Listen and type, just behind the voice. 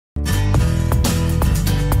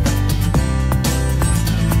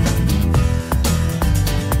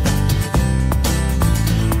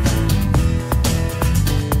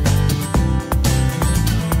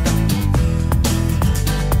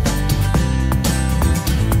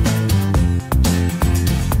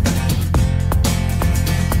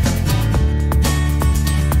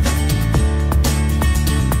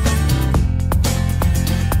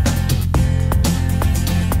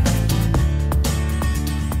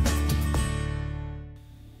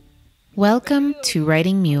Welcome to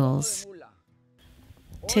Writing Mules.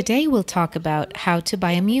 Today we'll talk about how to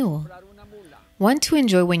buy a mule. One to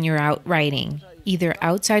enjoy when you're out riding, either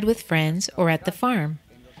outside with friends or at the farm.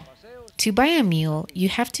 To buy a mule, you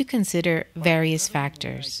have to consider various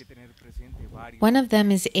factors. One of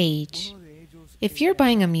them is age. If you're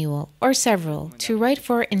buying a mule, or several, to ride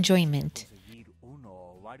for enjoyment,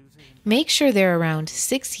 make sure they're around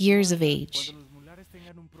 6 years of age.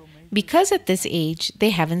 Because at this age,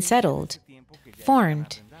 they haven't settled,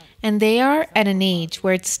 formed, and they are at an age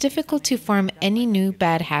where it's difficult to form any new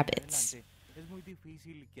bad habits.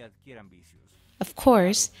 Of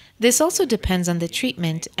course, this also depends on the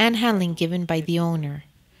treatment and handling given by the owner.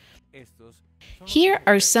 Here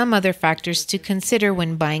are some other factors to consider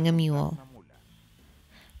when buying a mule.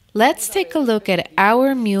 Let's take a look at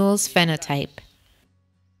our mule's phenotype.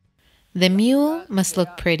 The mule must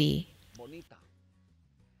look pretty,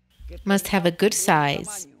 must have a good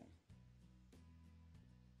size,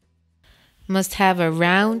 must have a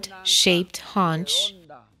round-shaped haunch,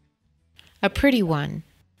 a pretty one,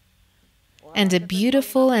 and a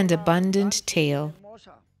beautiful and abundant tail,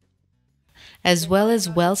 as well as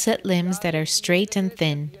well-set limbs that are straight and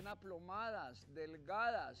thin.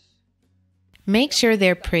 Make sure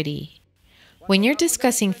they're pretty. When you're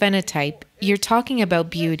discussing phenotype, you're talking about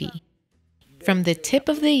beauty, from the tip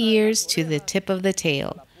of the ears to the tip of the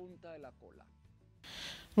tail.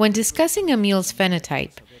 When discussing a mule's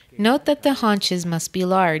phenotype, note that the haunches must be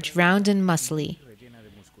large, round, and muscly.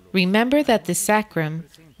 Remember that the sacrum,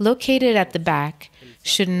 located at the back,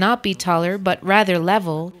 should not be taller but rather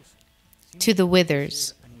level to the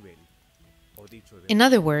withers. In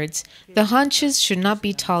other words, the haunches should not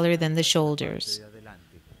be taller than the shoulders.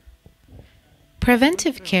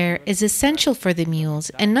 Preventive care is essential for the mules,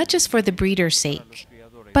 and not just for the breeder's sake,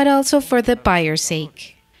 but also for the buyer's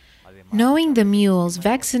sake. Knowing the mule's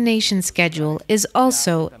vaccination schedule is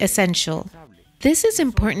also essential. This is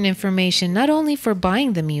important information not only for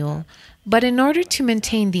buying the mule, but in order to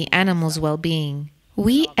maintain the animal's well-being.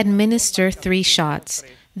 We administer 3 shots: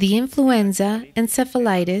 the influenza,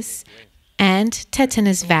 encephalitis, and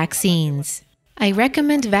tetanus vaccines. I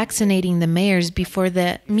recommend vaccinating the mares before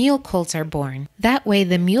the mule colts are born. That way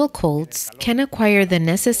the mule colts can acquire the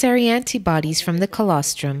necessary antibodies from the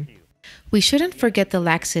colostrum. We shouldn't forget the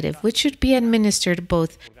laxative, which should be administered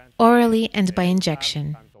both orally and by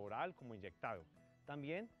injection.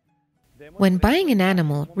 When buying an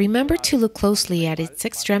animal, remember to look closely at its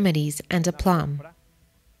extremities and aplomb.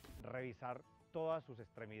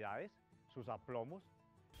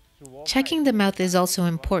 Checking the mouth is also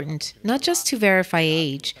important, not just to verify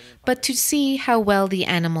age, but to see how well the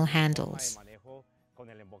animal handles.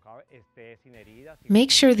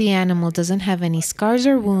 Make sure the animal doesn't have any scars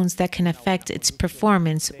or wounds that can affect its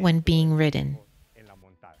performance when being ridden.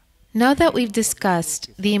 Now that we've discussed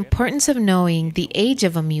the importance of knowing the age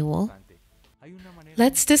of a mule,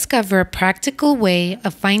 let's discover a practical way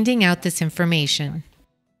of finding out this information.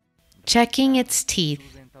 Checking its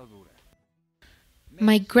teeth.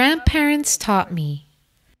 My grandparents taught me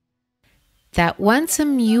that once a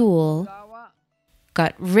mule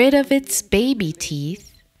got rid of its baby teeth,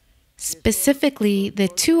 specifically the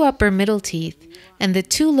 2 upper middle teeth and the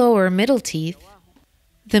 2 lower middle teeth,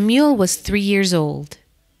 the mule was 3 years old.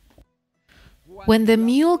 When the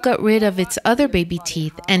mule got rid of its other baby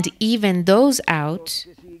teeth and evened those out,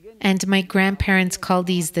 and my grandparents called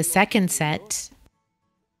these the second set,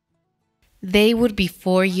 they would be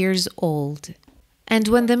 4 years old. And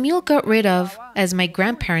when the mule got rid of, as my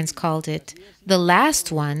grandparents called it, the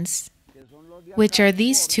last ones, which are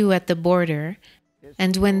these 2 at the border,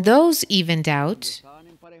 and when those evened out,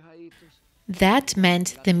 that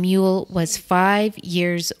meant the mule was 5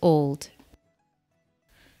 years old.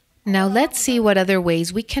 Now let's see what other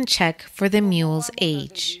ways we can check for the mule's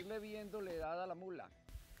age.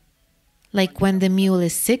 Like when the mule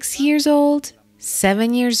is 6 years old,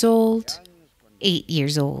 7 years old, 8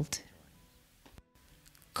 years old.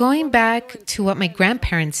 Going back to what my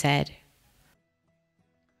grandparents said,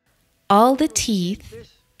 all the teeth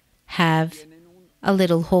have a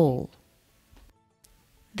little hole.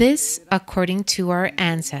 This according to our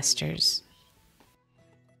ancestors.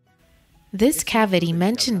 This cavity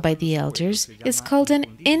mentioned by the elders is called an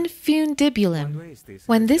infundibulum.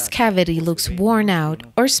 When this cavity looks worn out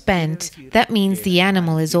or spent, that means the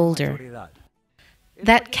animal is older.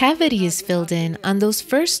 That cavity is filled in on those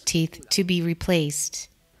first teeth to be replaced.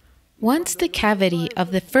 Once the cavity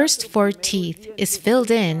of the first 4 teeth is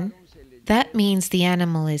filled in, that means the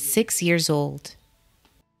animal is 6 years old.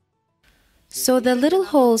 So the little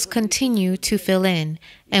holes continue to fill in,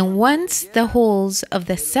 and once the holes of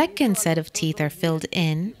the second set of teeth are filled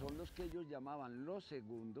in,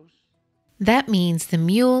 That means the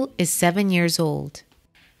mule is 7 years old.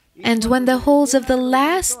 And when the holes of the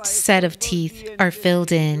last set of teeth are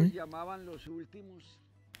filled in,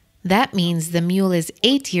 that means the mule is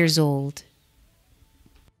 8 years old.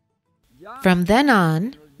 From then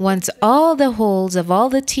on, once all the holes of all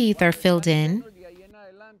the teeth are filled in,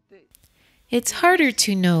 it's harder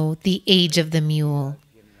to know the age of the mule.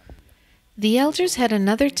 The elders had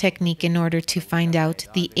another technique in order to find out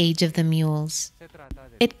the age of the mules.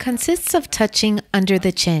 It consists of touching under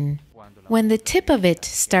the chin. When the tip of it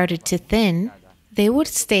started to thin, they would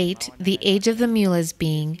state the age of the mule as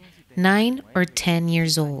being 9 or 10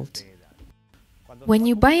 years old. When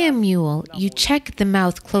you buy a mule, you check the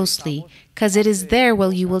mouth closely, because it is there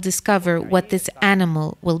where you will discover what this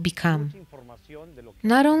animal will become.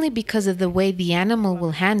 Not only because of the way the animal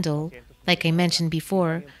will handle, like I mentioned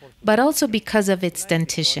before, but also because of its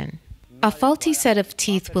dentition. A faulty set of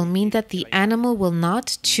teeth will mean that the animal will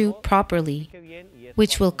not chew properly,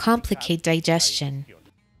 which will complicate digestion.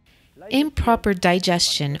 Improper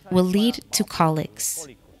digestion will lead to colics.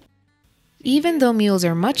 Even though mules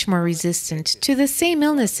are much more resistant to the same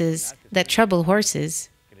illnesses that trouble horses,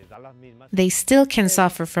 they still can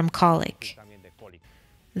suffer from colic.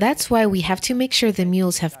 That's why we have to make sure the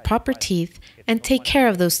mules have proper teeth and take care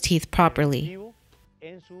of those teeth properly.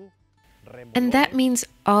 And that means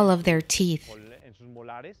all of their teeth.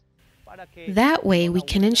 That way we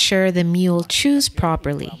can ensure the mule chews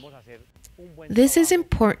properly. This is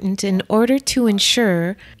important in order to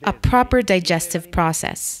ensure a proper digestive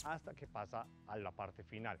process.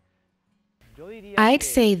 I'd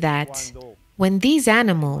say that when these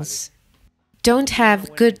animals don't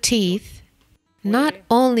have good teeth, not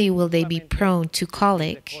only will they be prone to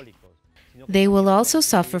colic, they will also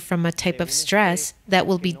suffer from a type of stress that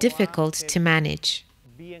will be difficult to manage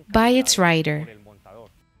by its rider.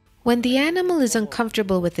 When the animal is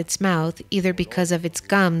uncomfortable with its mouth, either because of its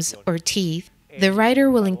gums or teeth, the rider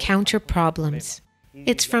will encounter problems.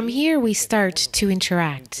 It's from here we start to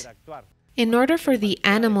interact. In order for the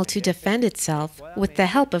animal to defend itself with the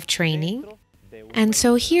help of training, and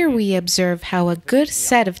so here we observe how a good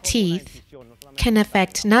set of teeth can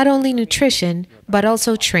affect not only nutrition, but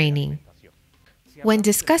also training. When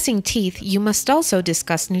discussing teeth, you must also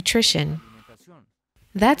discuss nutrition.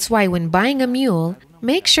 That's why when buying a mule,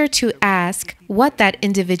 make sure to ask what that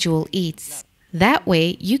individual eats. That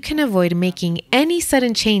way, you can avoid making any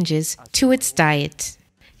sudden changes to its diet.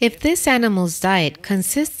 If this animal's diet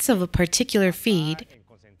consists of a particular feed,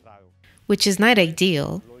 which is not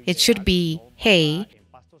ideal, it should be hay,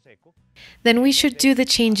 then we should do the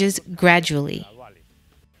changes gradually.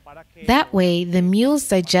 That way, the mule's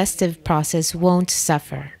digestive process won't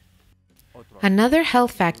suffer. Another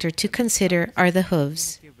health factor to consider are the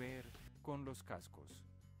hooves.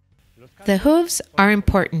 The hooves are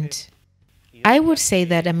important. I would say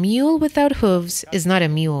that a mule without hooves is not a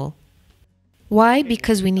mule. Why?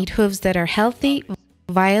 Because we need hooves that are healthy,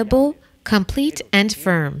 viable, complete, and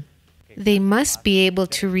firm. They must be able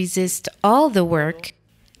to resist all the work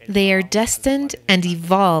they are destined and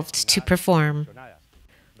evolved to perform.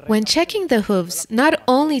 When checking the hooves, not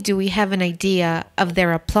only do we have an idea of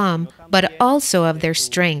their aplomb, but also of their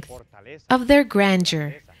strength, of their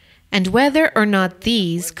grandeur, and whether or not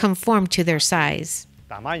these conform to their size.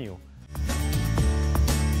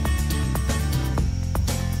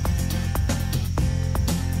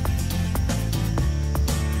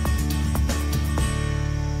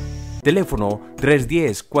 Teléfono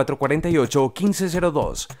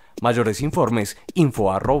 310-448-1502. Mayores informes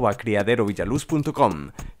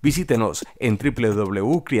info@criaderovillaluz.com. Visítenos en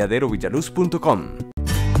www.criaderovillaluz.com.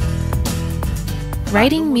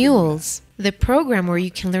 Riding Mules, the program where you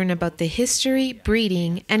can learn about the history,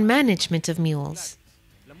 breeding, and management of mules.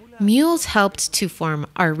 Mules helped to form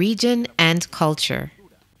our region and culture.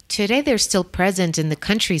 Today they're still present in the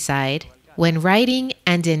countryside, when riding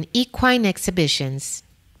and in equine exhibitions.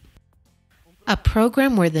 A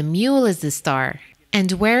program where the mule is the star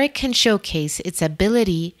and where it can showcase its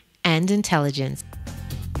ability and intelligence.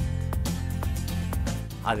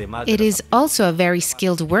 It is also a very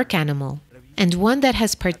skilled work animal and one that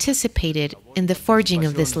has participated in the forging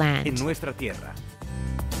of this land.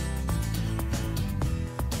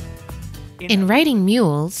 In riding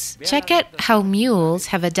mules, check out how mules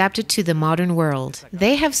have adapted to the modern world.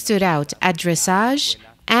 They have stood out at dressage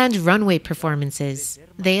and runway performances.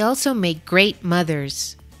 They also make great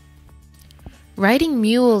mothers. Riding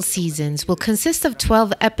Mule seasons will consist of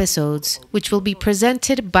 12 episodes, which will be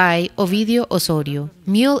presented by Ovidio Osorio,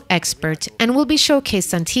 mule expert, and will be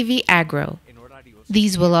showcased on TvAgro.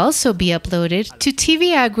 These will also be uploaded to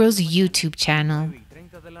TvAgro's YouTube channel.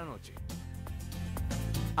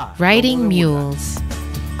 Riding Mules.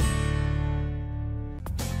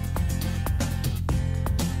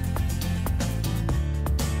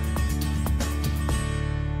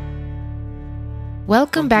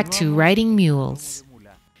 Welcome back to Riding Mules.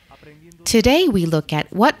 Today we look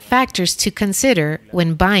at what factors to consider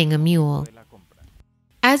when buying a mule.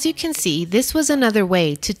 As you can see, this was another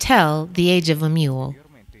way to tell the age of a mule.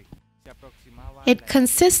 It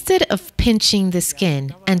consisted of pinching the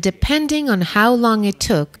skin, and depending on how long it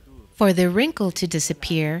took for the wrinkle to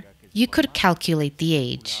disappear, you could calculate the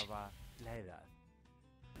age.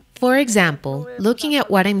 For example, looking at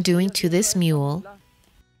what I'm doing to this mule,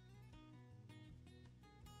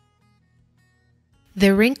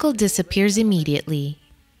 the wrinkle disappears immediately.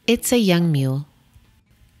 It's a young mule,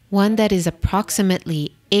 one that is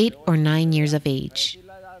approximately 8 or 9 years of age.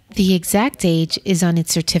 The exact age is on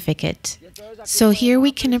its certificate, so here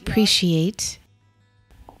we can appreciate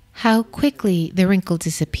how quickly the wrinkle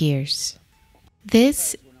disappears.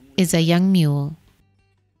 This is a young mule.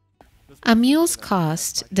 A mule's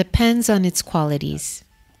cost depends on its qualities.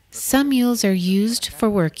 Some mules are used for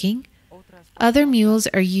working, other mules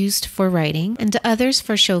are used for riding, and others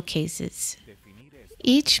for showcases.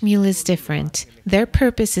 Each mule is different. Their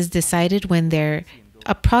purpose is decided when they're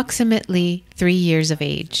approximately 3 years of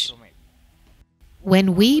age.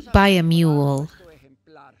 When we buy a mule,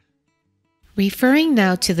 referring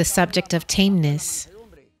now to the subject of tameness,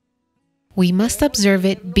 we must observe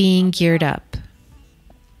it being geared up.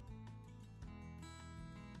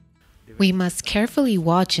 We must carefully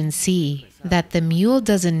watch and see that the mule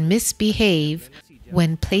doesn't misbehave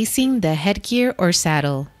when placing the headgear or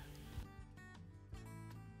saddle.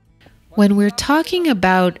 When we're talking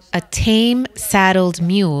about a tame saddled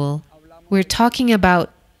mule, we're talking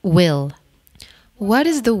about will. What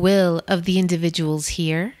is the will of the individuals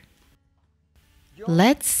here?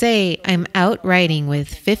 Let's say I'm out riding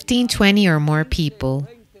with 15, 20 or more people,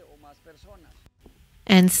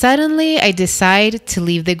 and suddenly I decide to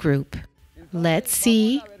leave the group. Let's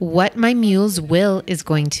see what my mule's will is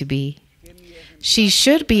going to be. She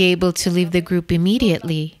should be able to leave the group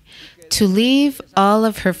immediately, to leave all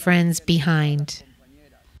of her friends behind.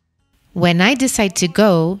 When I decide to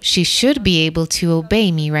go, she should be able to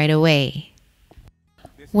obey me right away.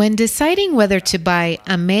 When deciding whether to buy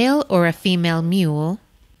a male or a female mule,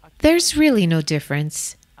 there's really no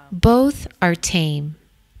difference. Both are tame.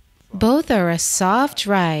 Both are a soft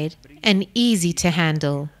ride and easy to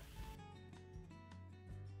handle.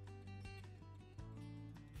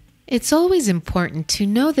 It's always important to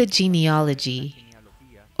know the genealogy,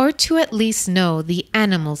 or to at least know the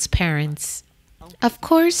animal's parents. Of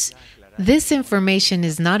course, this information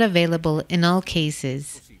is not available in all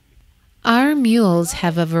cases. Our mules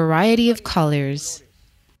have a variety of colors.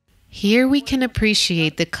 Here we can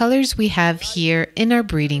appreciate the colors we have here in our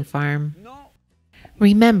breeding farm.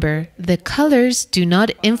 Remember, the colors do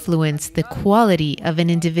not influence the quality of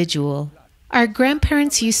an individual. Our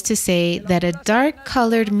grandparents used to say that a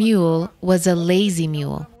dark-colored mule was a lazy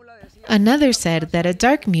mule. Another said that a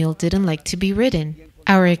dark mule didn't like to be ridden.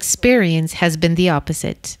 Our experience has been the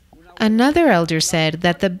opposite. Another elder said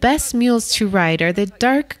that the best mules to ride are the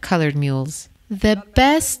dark-colored mules. The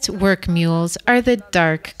best work mules are the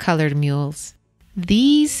dark-colored mules.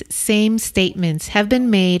 These same statements have been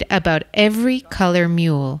made about every color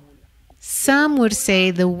mule. Some would say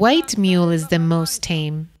the white mule is the most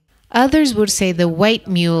tame. Others would say the white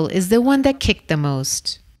mule is the one that kicked the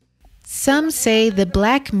most. Some say the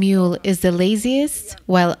black mule is the laziest,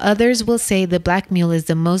 while others will say the black mule is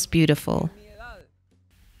the most beautiful.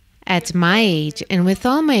 At my age, and with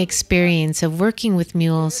all my experience of working with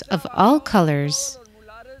mules of all colors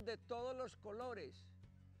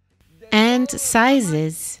and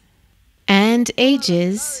sizes and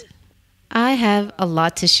ages, I have a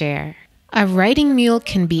lot to share. A riding mule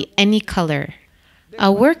can be any color.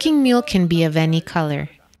 A working mule can be of any color.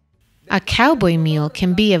 A cowboy mule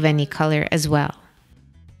can be of any color as well.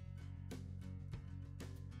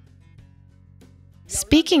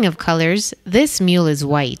 Speaking of colors, this mule is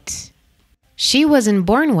white. She wasn't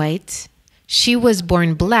born white. She was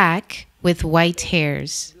born black with white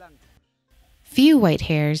hairs. Few white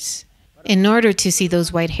hairs. In order to see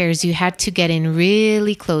those white hairs, you had to get in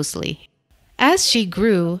really closely. As she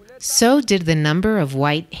grew, so did the number of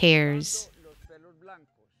white hairs.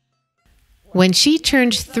 When she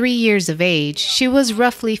turned 3 years of age, she was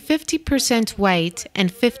roughly 50% white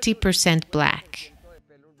and 50% black.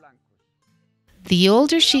 The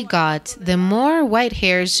older she got, the more white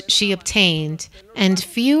hairs she obtained, and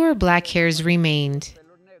fewer black hairs remained.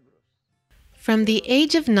 From the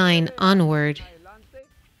age of 9 onward,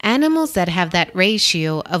 animals that have that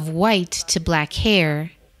ratio of white to black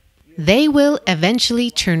hair They will eventually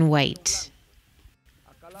turn white.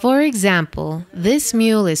 For example, this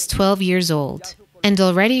mule is 12 years old, and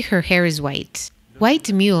already her hair is white.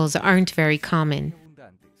 White mules aren't very common.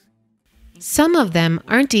 Some of them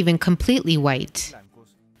aren't even completely white.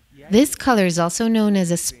 This color is also known as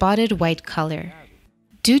a spotted white color,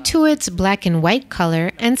 due to its black and white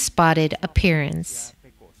color and spotted appearance.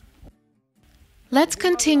 Let's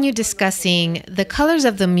continue discussing the colors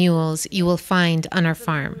of the mules you will find on our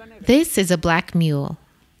farm. This is a black mule.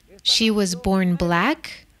 She was born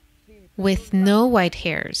black with no white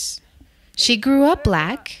hairs. She grew up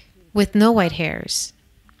black with no white hairs.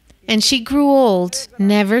 And she grew old,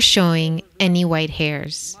 never showing any white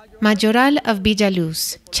hairs. Mayoral of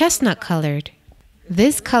Villaluz, chestnut colored.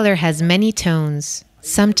 This color has many tones.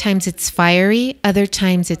 Sometimes it's fiery, other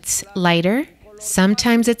times it's lighter.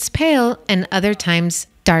 Sometimes it's pale and other times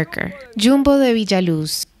darker. Jumbo de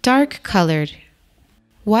Villaluz, dark colored.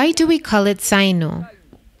 Why do we call it Zaino?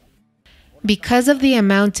 Because of the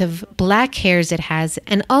amount of black hairs it has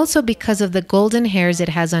and also because of the golden hairs it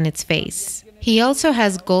has on its face. He also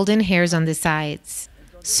has golden hairs on the sides.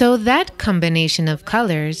 So that combination of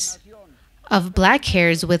colors, of black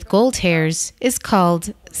hairs with gold hairs, is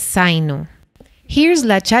called Zaino. Here's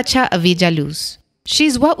La Chacha of Villaluz.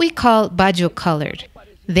 She's what we call bajo colored.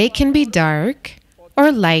 They can be dark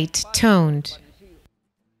or light toned.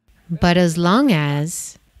 But as long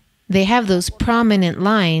as they have those prominent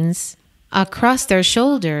lines across their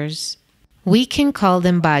shoulders, we can call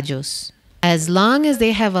them bajos. As long as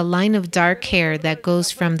they have a line of dark hair that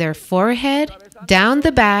goes from their forehead down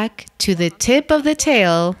the back to the tip of the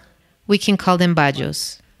tail, we can call them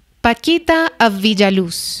bajos. Paquita of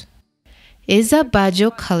Villaluz is a bajo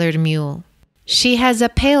colored mule. She has a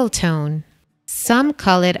pale tone. Some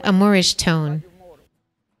call it a Moorish tone.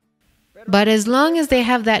 But as long as they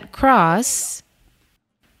have that cross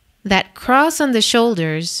on the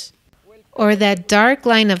shoulders, or that dark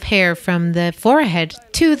line of hair from the forehead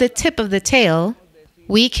to the tip of the tail,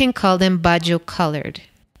 we can call them bajo colored.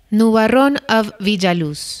 Nubarrón of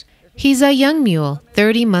Villaluz. He's a young mule,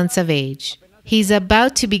 30 months of age. He's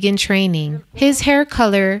about to begin training. His hair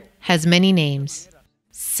color has many names.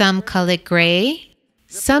 Some call it gray,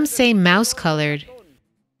 some say mouse-colored,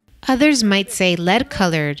 others might say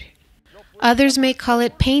lead-colored, others may call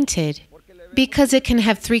it painted because it can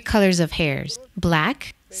have 3 colors of hairs,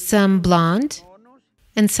 black, some blonde,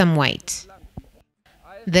 and some white.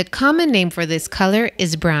 The common name for this color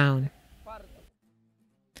is brown,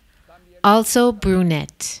 also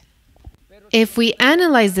brunette. If we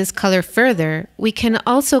analyze this color further, we can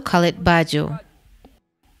also call it bajo,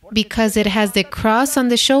 because it has the cross on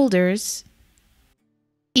the shoulders,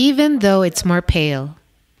 even though it's more pale.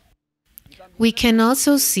 We can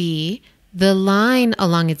also see the line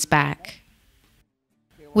along its back,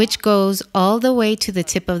 which goes all the way to the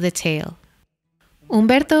tip of the tail.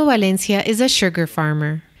 Humberto Valencia is a sugar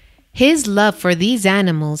farmer. His love for these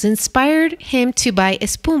animals inspired him to buy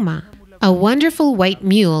Espuma, a wonderful white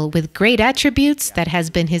mule with great attributes that has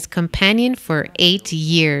been his companion for 8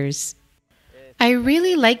 years. I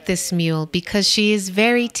really like this mule because she is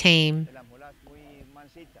very tame.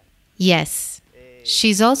 Yes,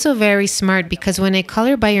 she's also very smart because when I call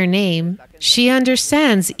her by her name, she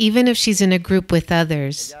understands even if she's in a group with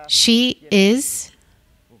others. She is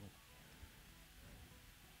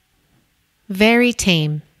very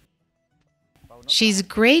tame. She's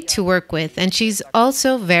great to work with and she's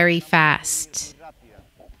also very fast.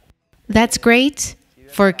 That's great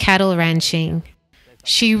for cattle ranching.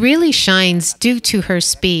 She really shines due to her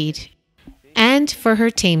speed and for her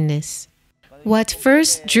tameness. What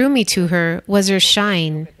first drew me to her was her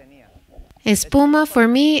shine. Espuma for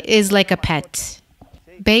me is like a pet.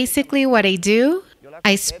 Basically what I do,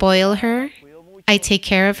 I spoil her, I take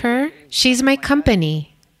care of her, she's my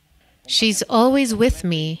company. She's always with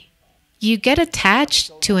me. You get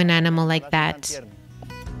attached to an animal like that.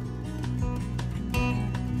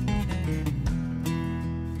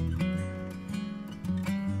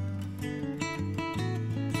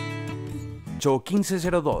 Show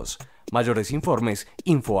 1502. Mayores informes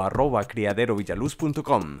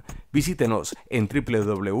info@criaderovillaluz.com. Visítenos en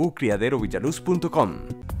www.criaderovillaluz.com.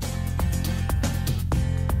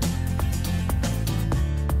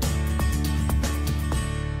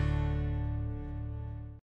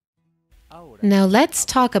 Now let's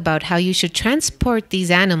talk about how you should transport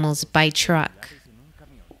these animals by truck.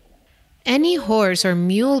 Any horse or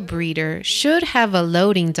mule breeder should have a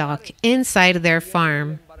loading dock inside their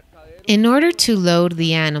farm in order to load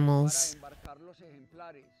the animals.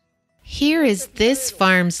 Here is this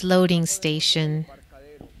farm's loading station.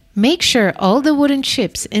 Make sure all the wooden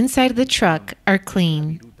chips inside the truck are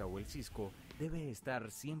clean. Francisco debe estar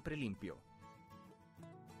siempre limpio.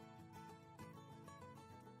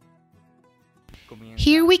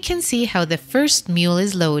 Here we can see how the first mule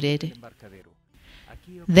is loaded.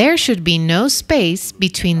 There should be no space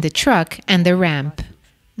between the truck and the ramp.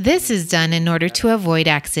 This is done in order to avoid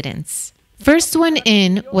accidents. First one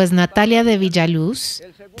in was Natalia de Villaluz,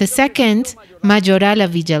 the second, Mayoral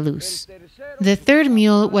of Villaluz. The third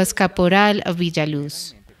mule was Caporal of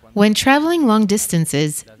Villaluz. When traveling long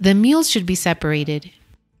distances, the mules should be separated.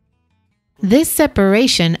 This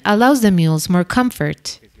separation allows the mules more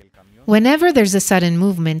comfort. Whenever there's a sudden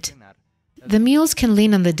movement, the mules can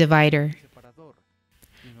lean on the divider,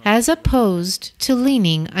 as opposed to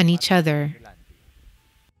leaning on each other.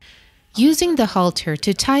 Using the halter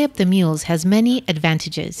to tie up the mules has many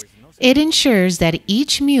advantages. It ensures that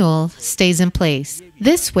each mule stays in place.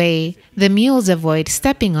 This way, the mules avoid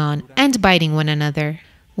stepping on and biting one another.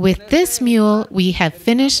 With this mule, we have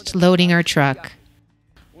finished loading our truck.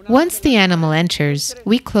 Once the animal enters,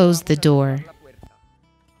 we close the door.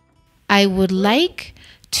 I would like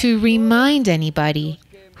to remind anybody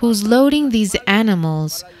who's loading these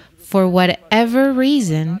animals for whatever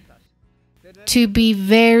reason to be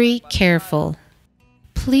very careful.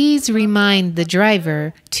 Please remind the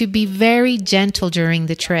driver to be very gentle during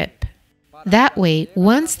the trip. That way,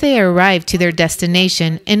 once they arrive to their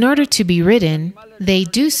destination in order to be ridden, they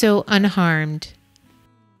do so unharmed.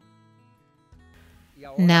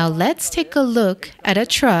 Now let's take a look at a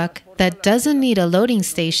truck that doesn't need a loading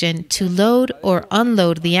station to load or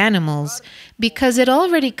unload the animals because it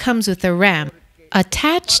already comes with a ramp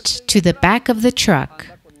attached to the back of the truck.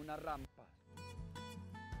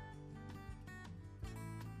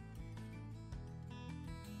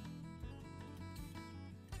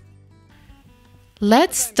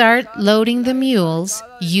 Let's start loading the mules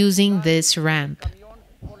using this ramp.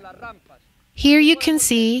 Here you can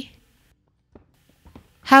see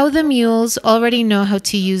how the mules already know how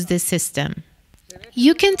to use this system.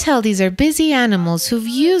 You can tell these are busy animals who've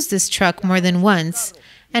used this truck more than once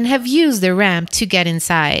and have used the ramp to get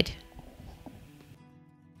inside.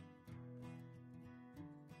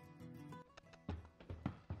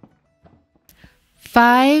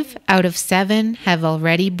 Five out of 7 have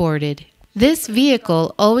already boarded. This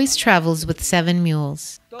vehicle always travels with 7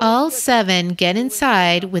 mules. All 7 get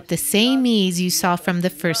inside with the same ease you saw from the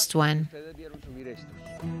first one.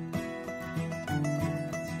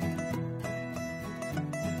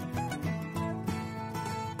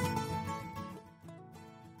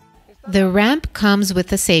 The ramp comes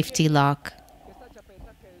with a safety lock.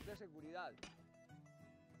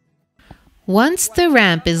 Once the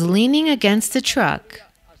ramp is leaning against the truck,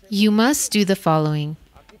 you must do the following.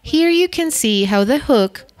 Here you can see how the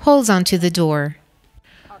hook holds onto the door.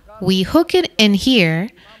 We hook it in here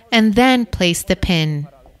and then place the pin.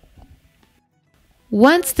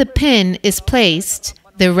 Once the pin is placed,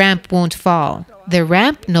 the ramp won't fall. The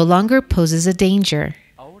ramp no longer poses a danger.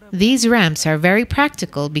 These ramps are very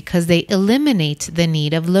practical because they eliminate the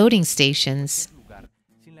need of loading stations.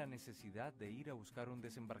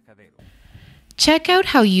 Check out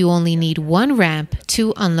how you only need 1 ramp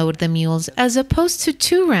to unload the mules as opposed to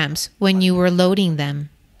 2 ramps when you were loading them.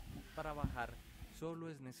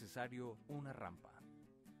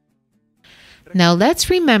 Now let's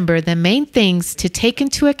remember the main things to take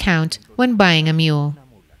into account when buying a mule.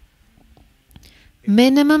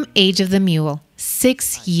 Minimum age of the mule,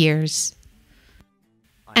 6 years.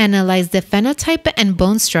 Analyze the phenotype and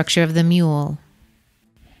bone structure of the mule.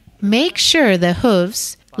 Make sure the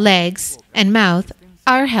hooves, legs, and mouth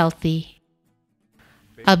are healthy.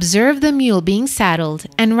 Observe the mule being saddled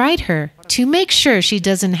and ride her to make sure she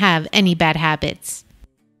doesn't have any bad habits.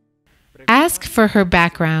 Ask for her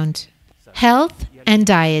background, health, and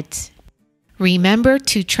diet. Remember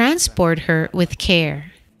to transport her with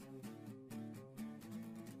care.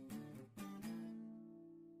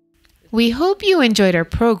 We hope you enjoyed our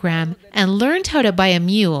program and learned how to buy a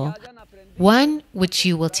mule, one which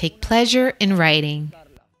you will take pleasure in riding.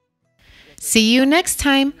 See you next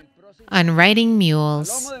time on Riding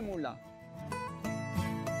Mules.